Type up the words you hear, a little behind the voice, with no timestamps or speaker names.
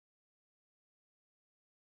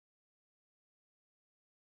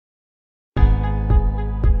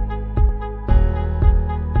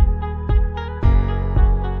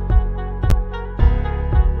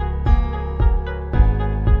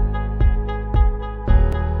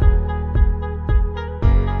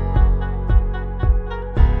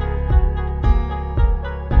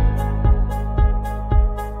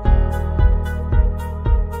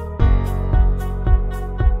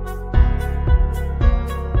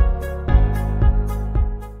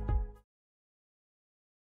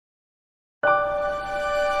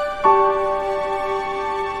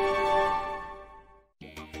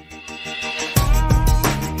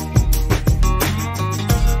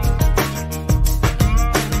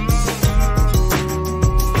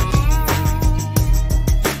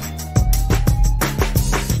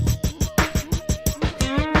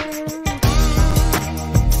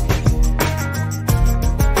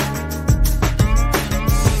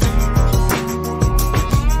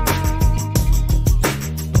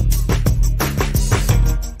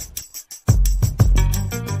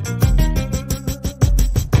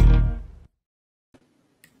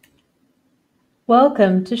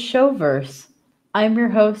Welcome to Showverse. I'm your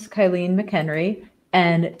host, Kylene McHenry,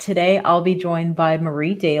 and today I'll be joined by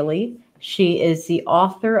Marie Daley. She is the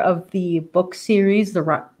author of the book series,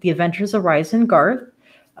 The Adventures of Rise and Garth.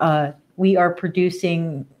 We are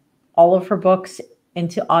producing all of her books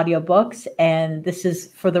into audiobooks, and this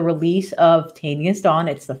is for the release of Tanya's Dawn.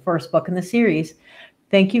 It's the first book in the series.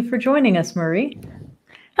 Thank you for joining us, Marie.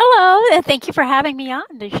 Hello, and thank you for having me on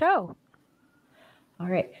the show. All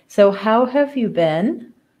right. So how have you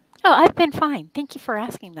been? Oh, I've been fine. Thank you for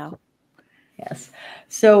asking, though. Yes.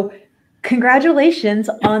 So congratulations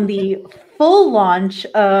on the full launch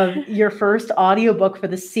of your first audiobook for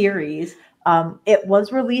the series. It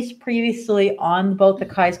was released previously on both the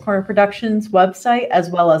Kai's Korner Productions website as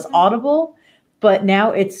well as Audible, but now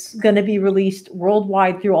it's going to be released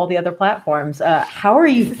worldwide through all the other platforms. How are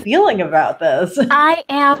you feeling about this? I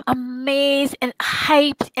am amazed and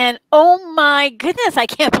hyped, and oh my goodness, I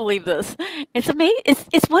can't believe this. It's amazing.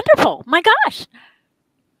 It's wonderful. My gosh.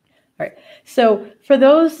 All right. So for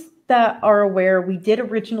those that are aware, we did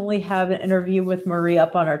originally have an interview with Marie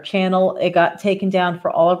up on our channel. It got taken down for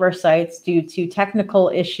all of our sites due to technical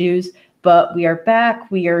issues, but we are back.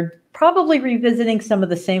 We are probably revisiting some of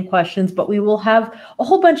the same questions, but we will have a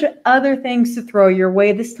whole bunch of other things to throw your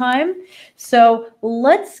way this time. So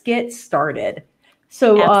let's get started.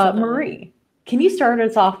 So Marie, can you start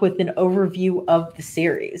us off with an overview of the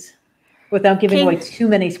series without giving away too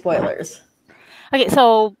many spoilers? Okay,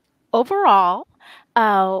 so overall,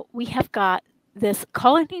 we have got this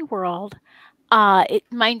colony world.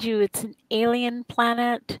 Mind you, it's an alien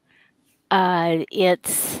planet.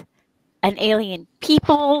 It's an alien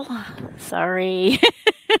people. Sorry.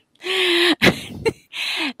 They're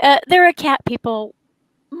a cat people.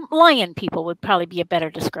 Lion people would probably be a better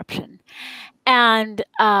description. And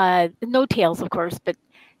no tails, of course, but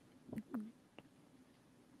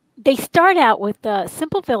they start out with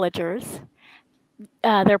simple villagers.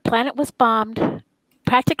 Their planet was bombed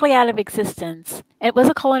practically out of existence. It was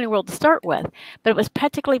a colony world to start with, but it was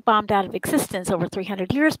practically bombed out of existence over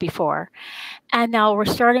 300 years before. And now we're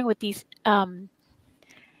starting with these late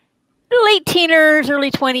teeners,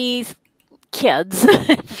 early 20s kids,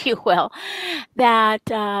 if you will, that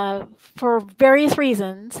for various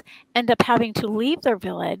reasons end up having to leave their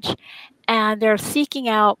village, and they're seeking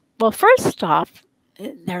out, well, first off,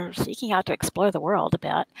 they're seeking out to explore the world a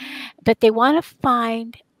bit, but they want to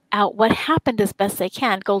find out what happened as best they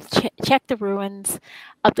can. Go check the ruins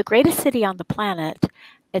of the greatest city on the planet.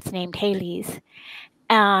 It's named Hades,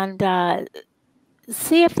 and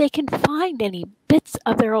see if they can find any bits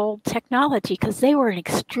of their old technology, because they were an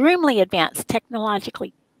extremely advanced,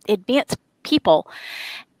 technologically advanced people,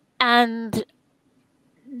 and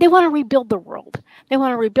they want to rebuild the world. They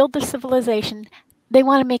want to rebuild their civilization. They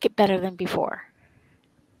want to make it better than before.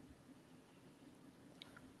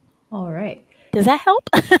 All right. Does that help?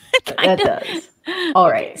 That does. All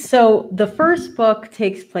right. So the first book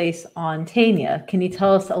takes place on Tanya. Can you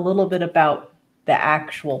tell us a little bit about the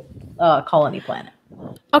actual colony planet?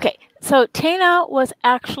 Okay. So Tanya was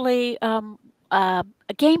actually a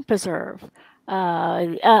game preserve, not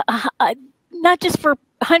just for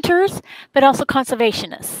hunters, but also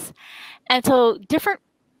conservationists. And so different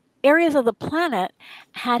areas of the planet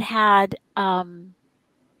had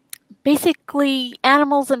basically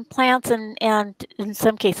animals and plants and in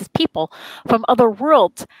some cases people from other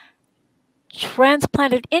worlds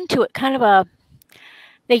transplanted into it.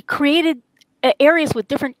 They created areas with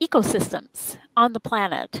different ecosystems on the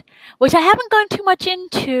planet, which I haven't gone too much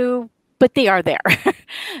into, but they are there.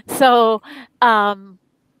 So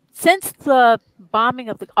since the bombing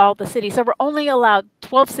of all the cities, there were only allowed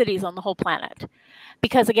 12 cities on the whole planet,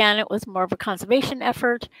 because again, it was more of a conservation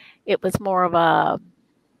effort. It was more of a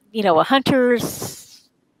hunters,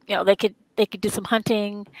 they could do some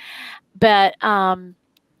hunting, but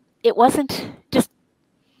it wasn't just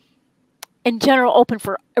in general open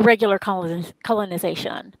for irregular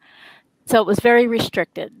colonization. So it was very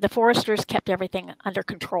restricted. The foresters kept everything under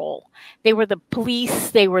control. They were the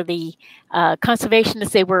police. They were the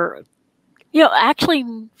conservationists. They were,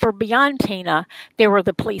 actually for beyond Tanya, they were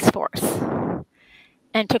the police force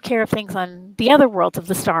and took care of things on the other worlds of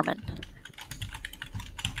the Starman.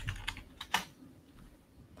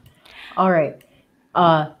 All right.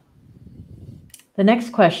 The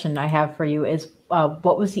next question I have for you is,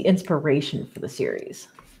 what was the inspiration for the series?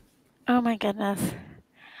 Oh my goodness.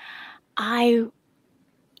 I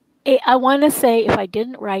want to say, if I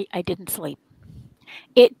didn't write, I didn't sleep.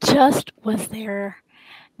 It just was there.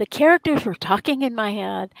 The characters were talking in my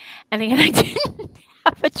head, and again, I didn't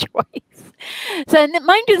have a choice. So, and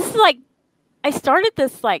mind you, this is I started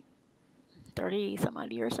this 30 some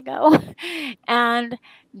odd years ago, and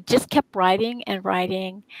just kept writing and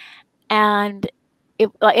writing. And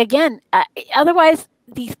again, otherwise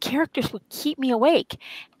these characters would keep me awake.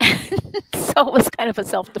 So it was kind of a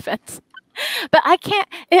self-defense. But I can't,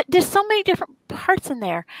 there's so many different parts in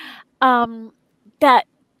there that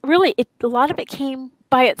really, a lot of it came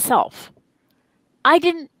by itself. I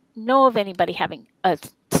didn't know of anybody having a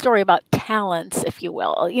story about talents, if you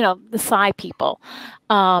will, the Psi people,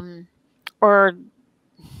 or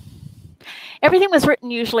everything was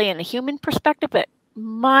written usually in a human perspective, but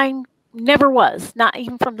mine never was, not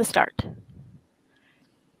even from the start.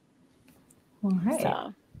 All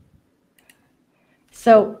right.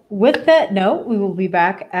 So with that note, we will be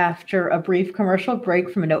back after a brief commercial break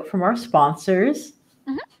from a note from our sponsors.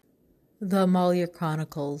 The Amalia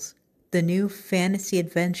Chronicles, the new fantasy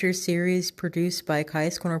adventure series produced by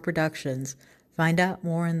Kai's Corner Productions. Find out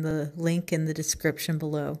more in the link in the description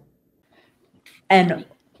below. And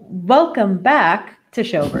welcome back to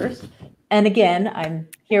Showverse. And again, I'm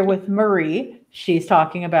here with Marie. She's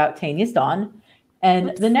talking about Tanya's Dawn.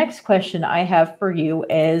 And the next question I have for you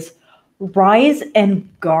is Rise and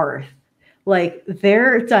Garth. Like,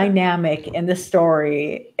 their dynamic in the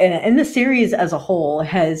story and in the series as a whole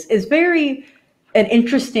is very an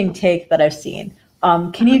interesting take that I've seen.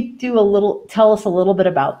 Can you tell us a little bit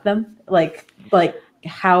about them? Like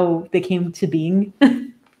how they came to being?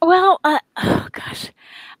 Well, oh gosh.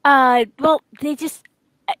 Well,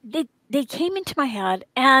 they came into my head,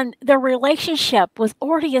 and their relationship was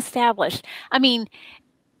already established. I mean,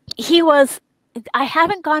 I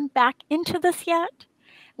haven't gone back into this yet.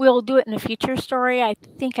 We'll do it in a future story. I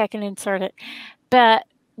think I can insert it. But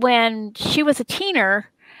when she was a teener,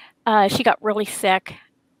 she got really sick.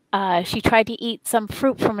 She tried to eat some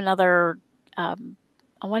fruit from another, I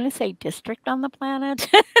want to say district on the planet,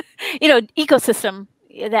 ecosystem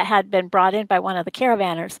that had been brought in by one of the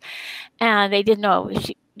caravanners. And they didn't know.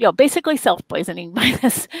 She, basically self-poisoning by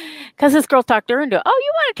this, because this girl talked her into, oh,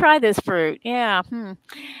 you want to try this fruit? Yeah.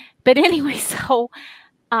 But anyway, so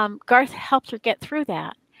Garth helped her get through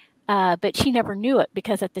that. But she never knew it,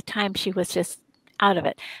 because at the time she was just out of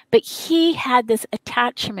it. But he had this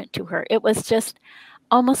attachment to her. It was just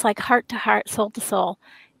almost like heart to heart, soul to soul.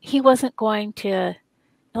 He wasn't going to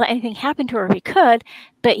let anything happen to her if he could,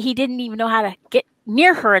 but he didn't even know how to get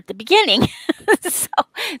near her at the beginning. So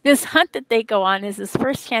this hunt that they go on is his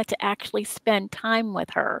first chance to actually spend time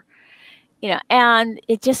with her. And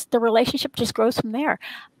the relationship just grows from there.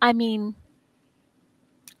 I mean,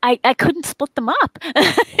 I couldn't split them up.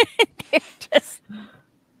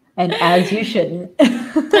 And as you shouldn't.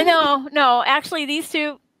 No, actually these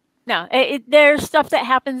two, no, there's stuff that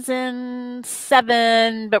happens in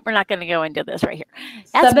 7, but we're not going to go into this right here.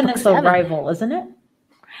 That's 7 is Arrival, isn't it?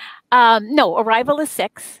 No, Arrival is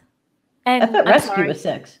 6. And I thought Rescue was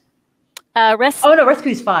 6.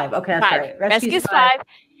 Rescue's 5. Okay, that's 5. right. Rescue's 5.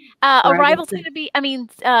 Arrival's going to be,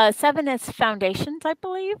 7 is Foundations, I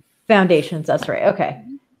believe. Foundations, that's right. Okay.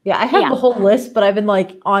 Yeah, I have the whole list, but I've been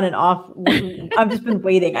like on and off. I've just been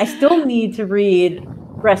waiting. I still need to read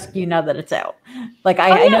Rescue now that it's out. Like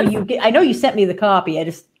I know you sent me the copy.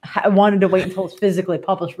 I wanted to wait until it's physically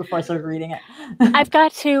published before I started reading it. I've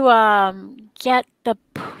got to get the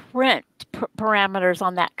print parameters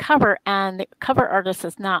on that cover, and the cover artist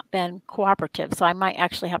has not been cooperative, so I might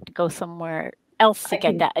actually have to go somewhere else to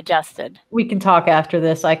get that adjusted. We can talk after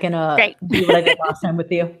this. I can do what I did last time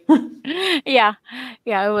with you. Yeah,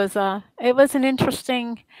 it was an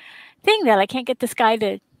interesting thing that I can't get this guy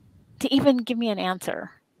to even give me an answer.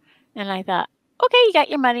 And I thought, okay, you got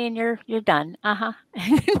your money and you're done.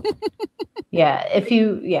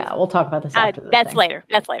 Yeah, we'll talk about this after this. That's later.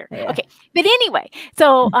 Yeah. Okay. But anyway,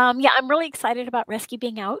 so I'm really excited about Rescue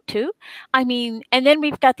being out too. I mean, and then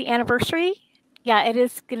we've got the anniversary. Yeah, it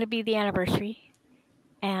is going to be the anniversary.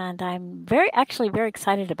 And I'm very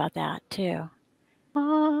excited about that too.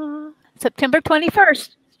 September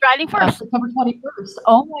 21st, Striding First. September 21st.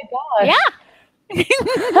 Oh my gosh. Yeah.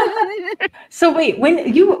 So wait,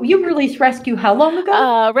 when you released Rescue how long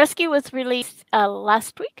ago? Rescue was released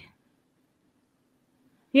last week.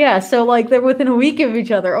 Yeah, so like they're within a week of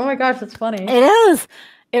each other. Oh my gosh, that's funny. It is.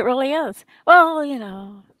 It really is.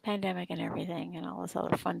 Well, pandemic and everything and all this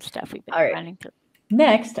other fun stuff we've been running through.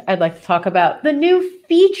 Next, I'd like to talk about the new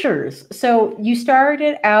features. So you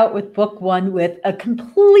started out with book 1 with a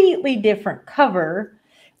completely different cover.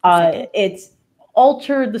 It's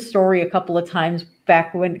altered the story a couple of times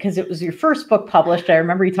back when, because it was your first book published. I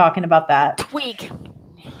remember you talking about that. Tweak.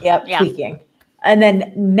 Yep, yeah. Tweaking. And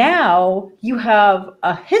then now you have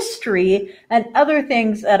a history and other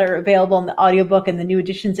things that are available in the audiobook and the new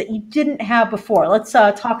editions that you didn't have before. Let's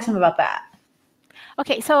talk some about that.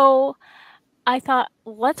 Okay, so I thought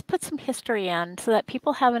let's put some history in so that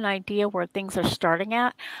people have an idea where things are starting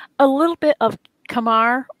at. A little bit of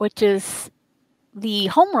Kamar, which is the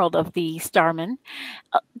homeworld of the Starman,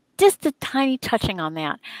 just a tiny touching on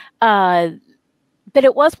that. But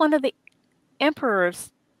it was one of the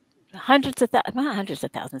emperors not hundreds of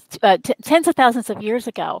thousands, tens of thousands of years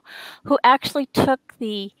ago, who actually took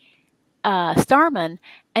the Starman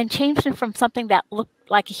and changed him from something that looked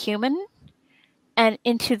like a human and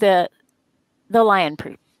into the lion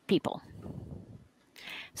people.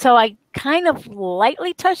 So I kind of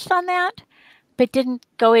lightly touched on that, but didn't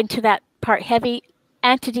go into that part heavy.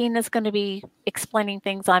 Antidine is going to be explaining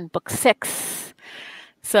things on book 6.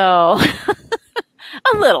 So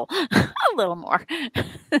a little more.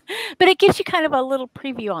 But it gives you kind of a little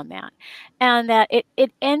preview on that. And that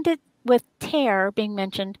it ended with Tear being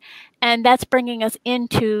mentioned, and that's bringing us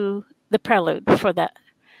into the prelude for that.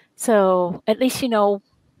 So at least you know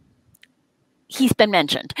he's been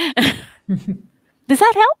mentioned. Does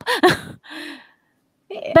that help?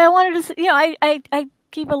 Yeah. But I wanted to, I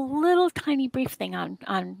gave a little tiny brief thing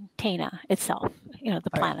on Tana itself, the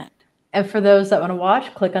planet. Right. And for those that want to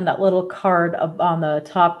watch, click on that little card up on the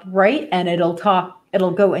top right, and it'll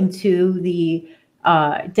go into the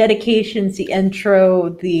dedications, the intro,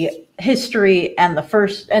 the history, and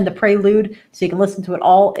the prelude, so you can listen to it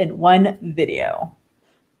all in one video.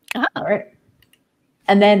 Uh-huh. All right.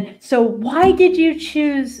 And then, so why did you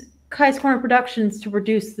choose Kai's Korner Productions to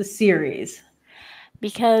produce the series?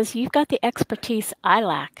 Because you've got the expertise I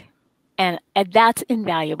lack, and that's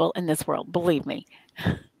invaluable in this world, believe me.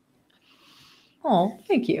 Oh,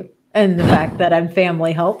 thank you. And the fact that I'm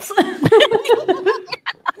family helps. There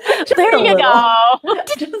you go.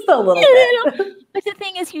 Just a little bit. But the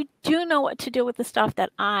thing is, you do know what to do with the stuff that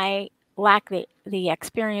I lack the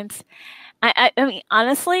experience. I mean,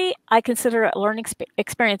 honestly, I consider it a learning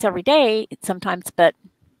experience every day sometimes, but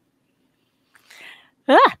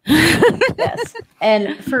Yes.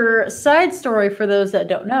 And for side story, for those that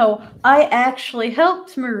don't know, I actually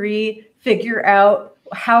helped Marie figure out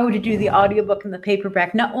how to do the audiobook and the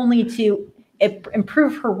paperback, not only to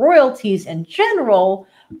improve her royalties in general,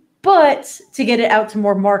 but to get it out to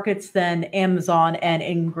more markets than Amazon and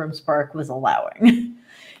Ingram Spark was allowing.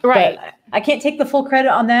 Right. But I can't take the full credit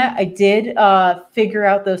on that. I did figure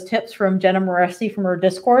out those tips from Jenna Moresti from her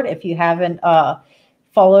Discord. If you haven't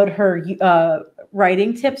followed her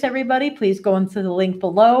writing tips, everybody, please go into the link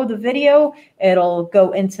below the video. It'll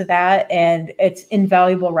go into that, and it's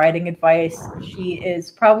invaluable writing advice. She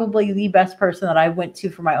is probably the best person that I went to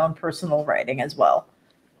for my own personal writing as well.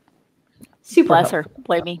 Super bless her.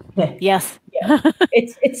 Blame me. Yes. Yeah.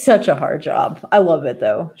 It's such a hard job. I love it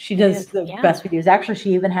though. She does the best videos. Actually,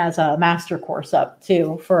 she even has a master course up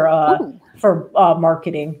too for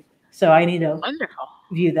marketing. So I need to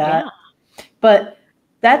view that. Yeah. But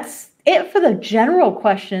that's it for the general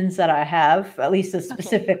questions that I have, at least the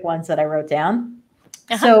specific ones that I wrote down.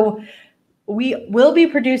 So we will be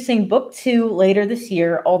producing book 2 later this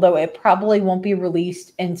year, although it probably won't be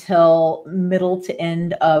released until middle to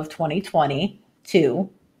end of 2022,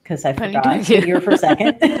 because I forgot the year for a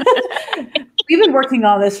second. We've been working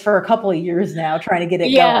on this for a couple of years now, trying to get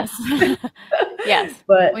it going. Yes.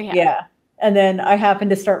 But yeah. And then I happened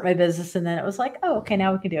to start my business, and then it was like, oh, okay,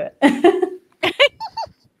 now we can do it.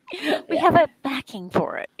 We have a backing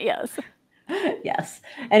for it. Yes. Yes.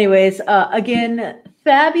 Anyways, again,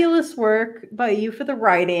 fabulous work by you for the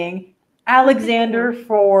writing. Alexander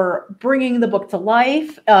for bringing the book to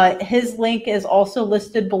life. His link is also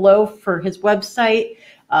listed below for his website.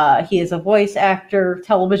 He is a voice actor,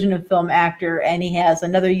 television and film actor, and he has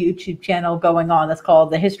another YouTube channel going on that's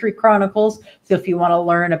called The History Chronicles. So if you want to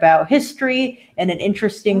learn about history in an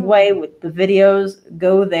interesting way with the videos,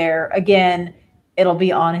 go there. Again, it'll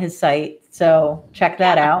be on his site. So check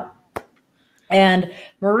that out. And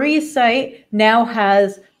Marie's site now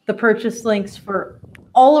has the purchase links for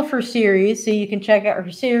all of her series. So you can check out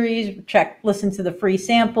her series, listen to the free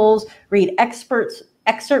samples, read excerpts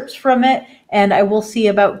from it. And I will see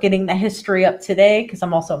about getting the history up today, because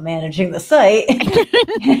I'm also managing the site.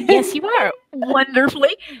 Yes, you are.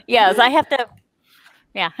 Wonderfully. Yes, I have to.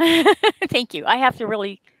 Yeah. Thank you. I have to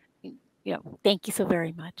really, thank you so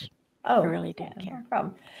very much. Oh, I really do. No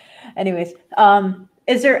problem. Anyways,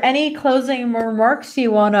 is there any closing remarks you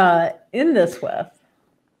want to end this with?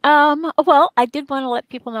 Well, I did want to let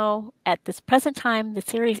people know at this present time, the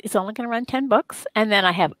series is only going to run 10 books. And then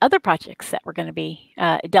I have other projects that we're going to be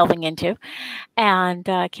delving into. And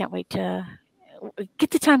I can't wait to get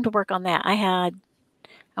the time to work on that. I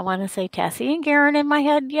want to say Tassie and Garen in my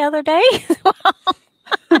head the other day.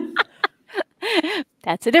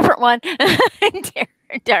 That's a different one.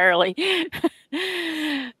 entirely.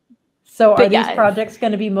 So are But these yeah, projects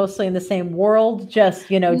going to be mostly in the same world,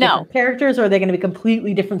 just, no, different characters, or are they going to be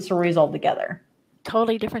completely different stories altogether?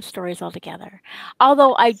 totally different stories altogether.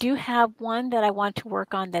 Although I do have one that I want to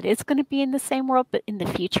work on that is going to be in the same world, but in the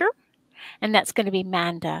future, and that's going to be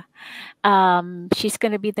Manda. She's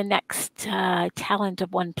going to be the next talent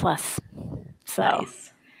of OnePlus. So,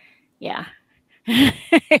 Nice. yeah,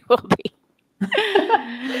 it will be.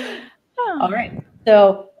 All right.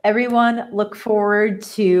 So everyone look forward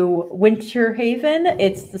to Winter Haven.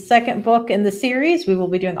 It's the second book in the series. We will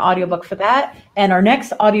be doing audiobook for that. And our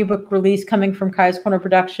next audiobook release coming from Kai's Corner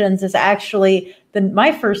Productions is actually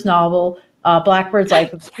my first novel, Blackbird's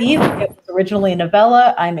Life of Steve. It was originally a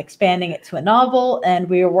novella. I'm expanding it to a novel, and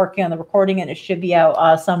we are working on the recording, and it should be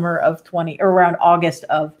out summer of around August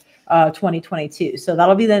of 2022. So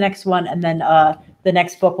that'll be the next one. And then the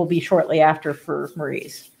next book will be shortly after for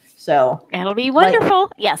Marie's. So it'll be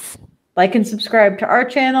wonderful. Yes. Like and subscribe to our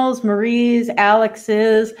channels, Marie's,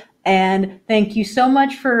 Alex's, and thank you so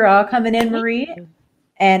much for coming in, Marie.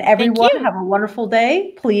 And everyone, have a wonderful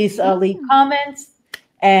day. Please leave comments,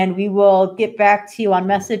 and we will get back to you on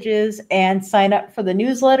messages and sign up for the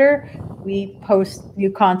newsletter. We post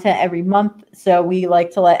new content every month, so we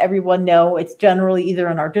like to let everyone know. It's generally either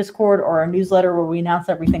in our Discord or our newsletter where we announce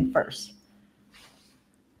everything first.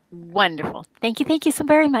 Wonderful. Thank you so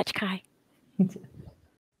very much, Kai.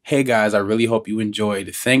 Hey guys, I really hope you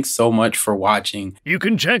enjoyed. Thanks so much for watching. You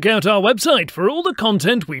can check out our website for all the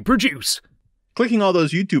content we produce. Clicking all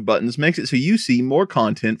those YouTube buttons makes it so you see more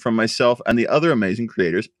content from myself and the other amazing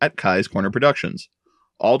creators at Kai's Corner Productions.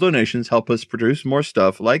 All donations help us produce more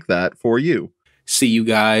stuff like that for you. See you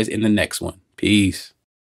guys in the next one. Peace.